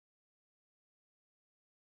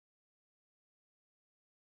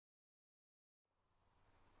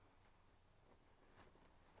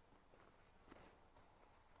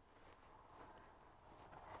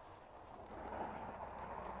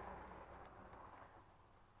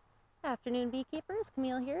Afternoon beekeepers,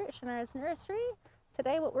 Camille here at Shannard's Nursery.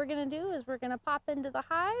 Today what we're going to do is we're going to pop into the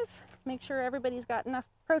hive, make sure everybody's got enough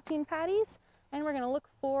protein patties, and we're going to look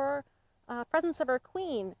for presence of our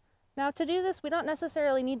queen. Now to do this, we don't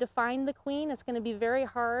necessarily need to find the queen. It's going to be very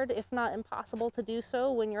hard, if not impossible, to do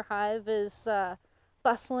so when your hive is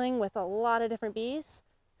bustling with a lot of different bees.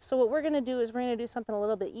 So what we're going to do is we're going to do something a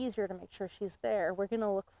little bit easier to make sure she's there. We're going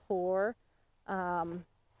to look for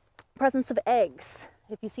presence of eggs.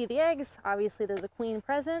 If you see the eggs, obviously there's a queen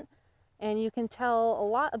present, and you can tell a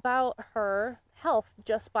lot about her health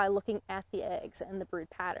just by looking at the eggs and the brood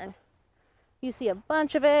pattern. You see a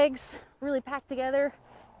bunch of eggs really packed together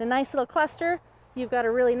in a nice little cluster, you've got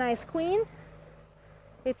a really nice queen.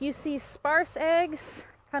 If you see sparse eggs,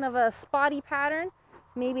 kind of a spotty pattern,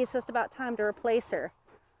 maybe it's just about time to replace her.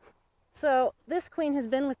 So this queen has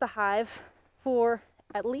been with the hive for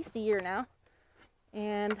at least a year now,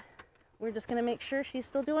 and we're just going to make sure she's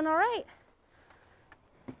still doing all right.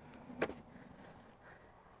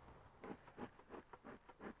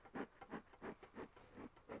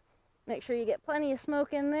 Make sure you get plenty of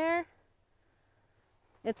smoke in there.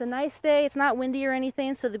 It's a nice day. It's not windy or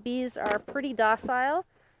anything, so the bees are pretty docile,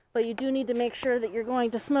 but you do need to make sure that you're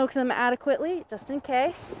going to smoke them adequately, just in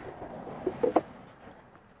case.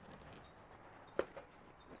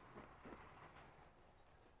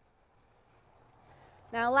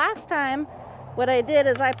 Now last time, what I did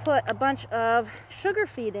is I put a bunch of sugar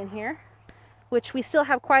feed in here, which we still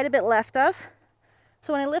have quite a bit left of.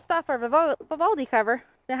 So when I lift off our Vivaldi cover,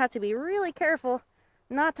 I have to be really careful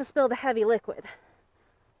not to spill the heavy liquid.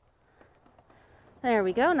 There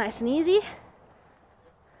we go, nice and easy.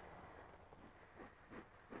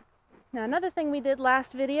 Now another thing we did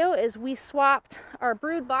last video is we swapped our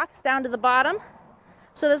brood box down to the bottom.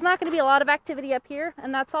 So there's not going to be a lot of activity up here,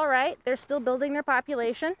 and that's all right. They're still building their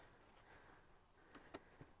population.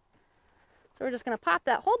 So we're just going to pop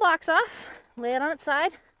that whole box off, lay it on its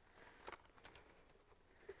side.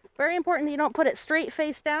 Very important that you don't put it straight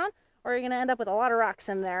face down, or you're going to end up with a lot of rocks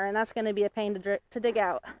in there, and that's going to be a pain to dig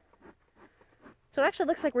out. So it actually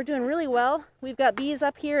looks like we're doing really well. We've got bees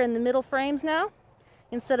up here in the middle frames now,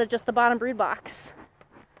 instead of just the bottom brood box.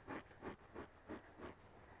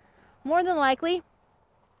 More than likely,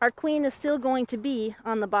 our queen is still going to be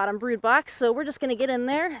on the bottom brood box, so we're just going to get in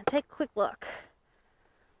there and take a quick look.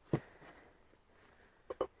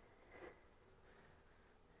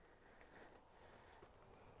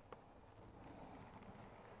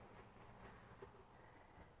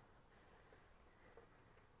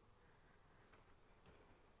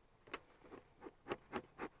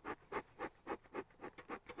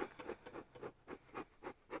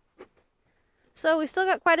 So we've still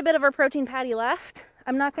got quite a bit of our protein patty left.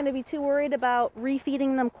 I'm not going to be too worried about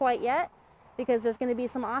refeeding them quite yet, because there's going to be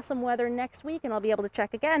some awesome weather next week and I'll be able to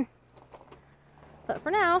check again. But for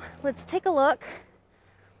now, let's take a look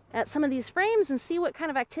at some of these frames and see what kind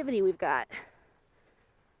of activity we've got.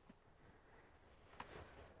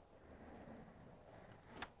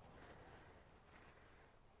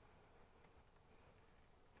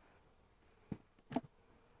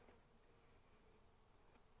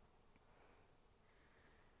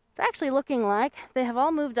 It's actually looking like they have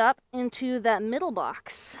all moved up into that middle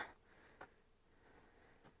box.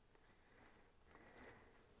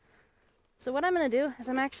 So what I'm going to do is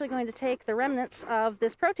I'm actually going to take the remnants of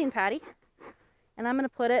this protein patty and I'm going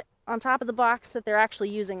to put it on top of the box that they're actually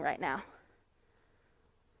using right now.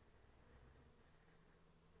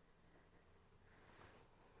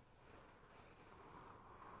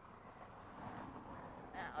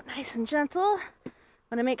 Now, nice and gentle.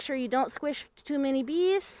 Want to make sure you don't squish too many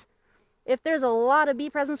bees. If there's a lot of bee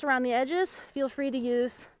presence around the edges, feel free to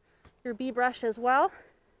use your bee brush as well,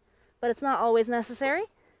 but it's not always necessary.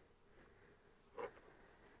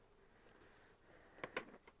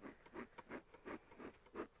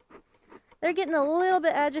 They're getting a little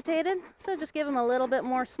bit agitated, so just give them a little bit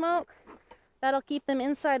more smoke. That'll keep them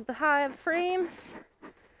inside the hive frames,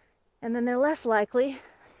 and then they're less likely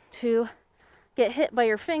to get hit by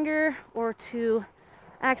your finger or to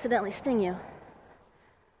accidentally sting you.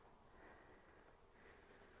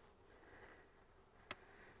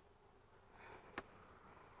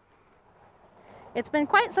 It's been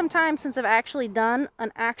quite some time since I've actually done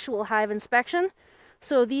an actual hive inspection,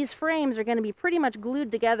 so these frames are going to be pretty much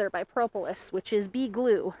glued together by propolis, which is bee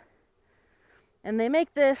glue. And they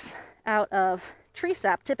make this out of tree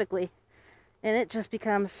sap typically, and it just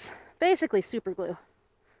becomes basically super glue.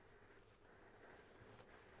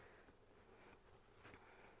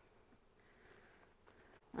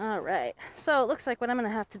 Alright, so it looks like what I'm going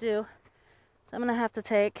to have to do is I'm going to have to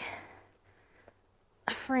take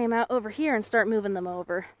a frame out over here and start moving them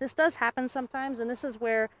over. This does happen sometimes, and this is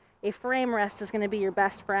where a frame rest is going to be your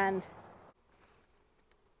best friend.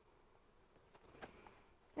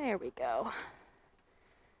 There we go.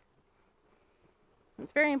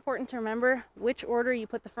 It's very important to remember which order you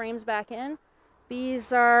put the frames back in.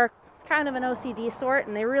 Bees are kind of an OCD sort,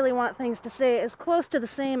 and they really want things to stay as close to the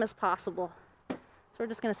same as possible. So we're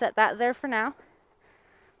just going to set that there for now.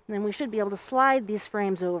 And then we should be able to slide these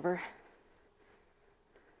frames over.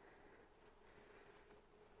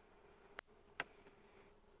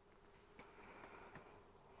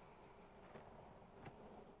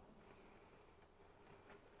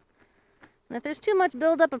 And if there's too much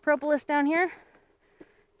buildup of propolis down here,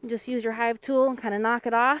 just use your hive tool and kind of knock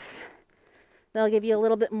it off. That'll give you a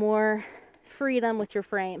little bit more freedom with your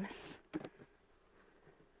frames.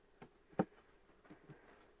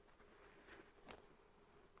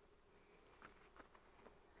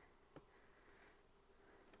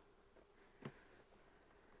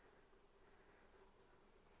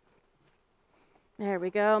 There we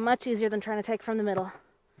go, much easier than trying to take from the middle.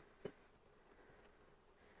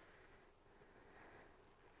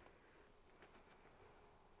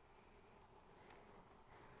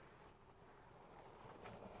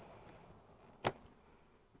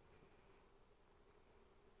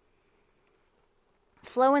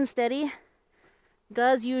 Slow and steady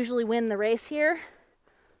does usually win the race here.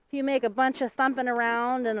 If you make a bunch of thumping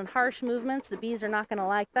around and harsh movements, the bees are not going to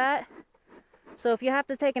like that. So if you have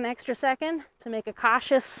to take an extra second to make a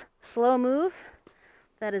cautious, slow move,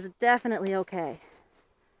 that is definitely okay.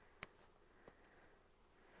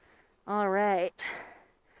 All right.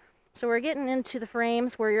 So we're getting into the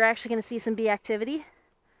frames where you're actually going to see some bee activity.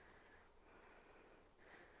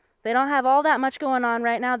 They don't have all that much going on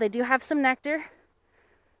right now. They do have some nectar.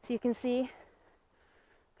 So you can see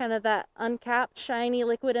kind of that uncapped, shiny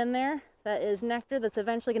liquid in there. That is nectar that's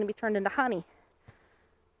eventually going to be turned into honey.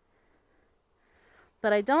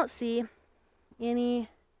 But I don't see any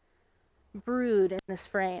brood in this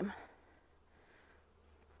frame.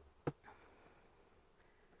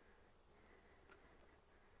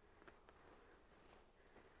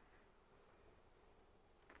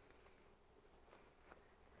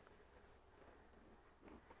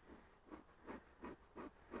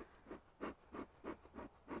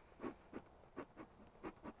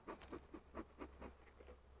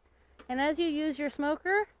 And as you use your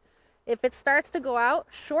smoker, if it starts to go out,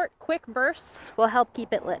 short, quick bursts will help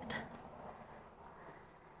keep it lit.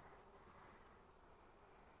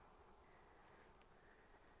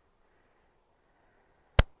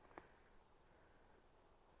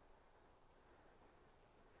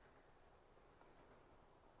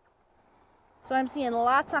 So I'm seeing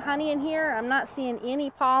lots of honey in here. I'm not seeing any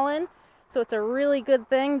pollen. So it's a really good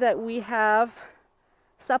thing that we have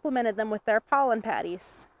supplemented them with their pollen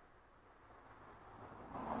patties.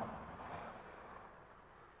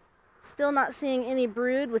 Still not seeing any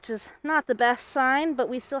brood, which is not the best sign, but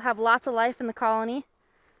we still have lots of life in the colony.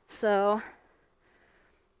 So,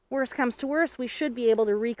 worst comes to worst, we should be able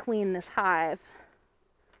to requeen this hive.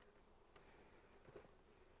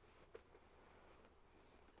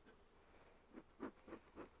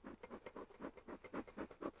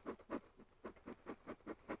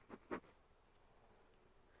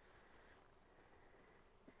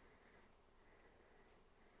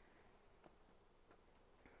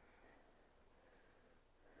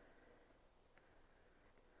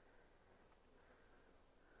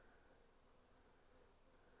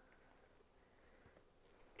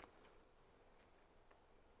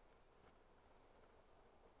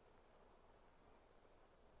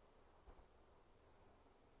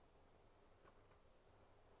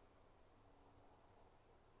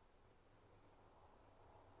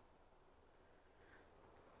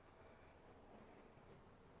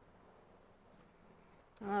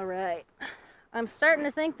 All right, I'm starting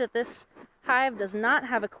to think that this hive does not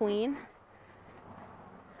have a queen,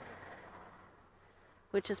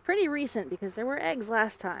 which is pretty recent because there were eggs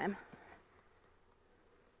last time.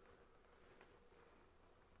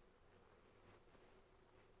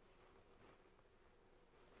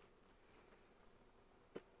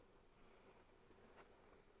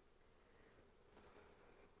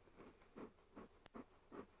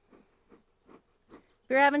 If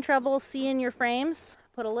you're having trouble seeing your frames,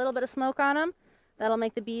 put a little bit of smoke on them. That'll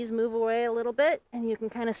make the bees move away a little bit, and you can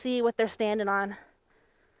kind of see what they're standing on.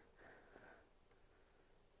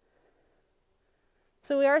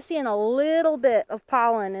 So we are seeing a little bit of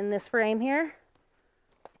pollen in this frame here.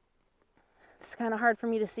 It's kind of hard for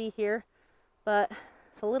me to see here, but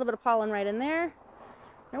it's a little bit of pollen right in there.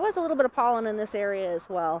 There was a little bit of pollen in this area as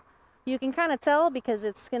well. You can kind of tell because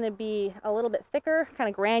it's going to be a little bit thicker, kind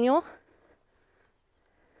of granule.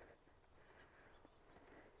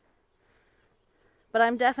 But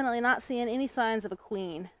I'm definitely not seeing any signs of a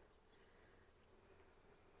queen.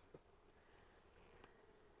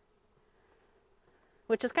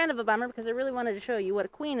 Which is kind of a bummer because I really wanted to show you what a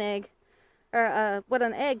queen egg, or what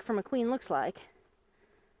an egg from a queen looks like.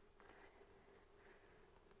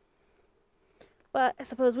 But I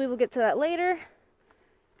suppose we will get to that later,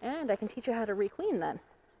 and I can teach you how to requeen then.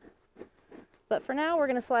 But for now, we're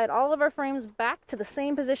going to slide all of our frames back to the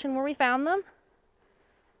same position where we found them.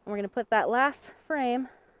 And we're going to put that last frame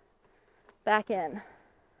back in.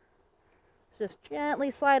 So just gently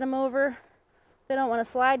slide them over. If they don't want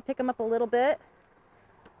to slide, pick them up a little bit.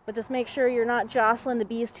 But just make sure you're not jostling the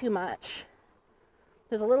bees too much.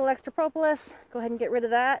 There's a little extra propolis. Go ahead and get rid of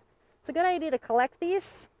that. It's a good idea to collect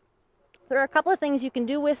these. There are a couple of things you can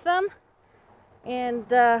do with them.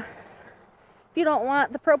 And if you don't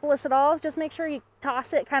want the propolis at all, just make sure you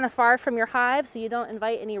toss it kind of far from your hive so you don't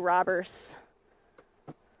invite any robbers.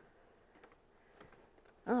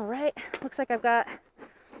 All right, looks like I've got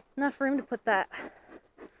enough room to put that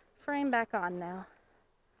frame back on now.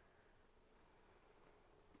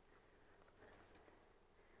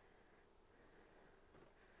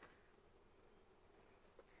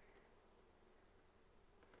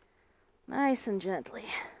 Nice and gently.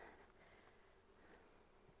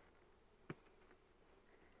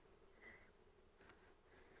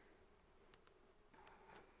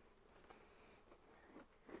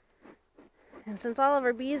 And since all of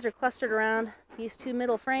our bees are clustered around these two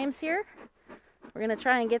middle frames here, we're going to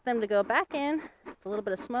try and get them to go back in with a little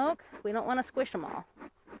bit of smoke. We don't want to squish them all.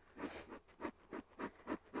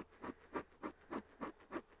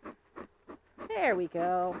 There we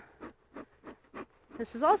go.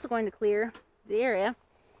 This is also going to clear the area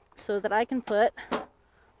so that I can put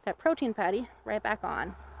that protein patty right back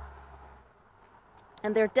on.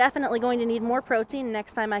 And they're definitely going to need more protein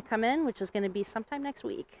next time I come in, which is going to be sometime next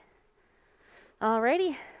week.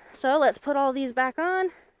 Alrighty, so let's put all these back on.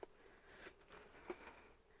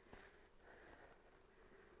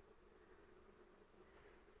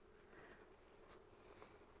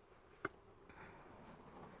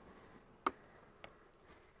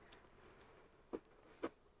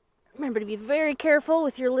 Remember to be very careful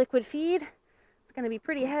with your liquid feed. It's going to be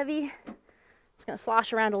pretty heavy. It's going to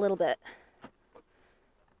slosh around a little bit.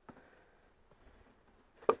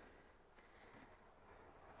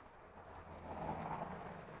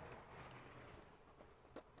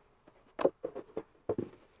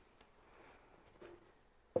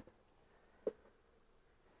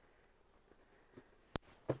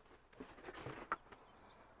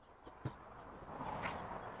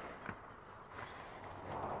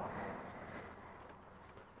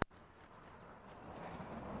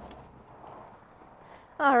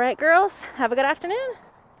 All right, girls, have a good afternoon.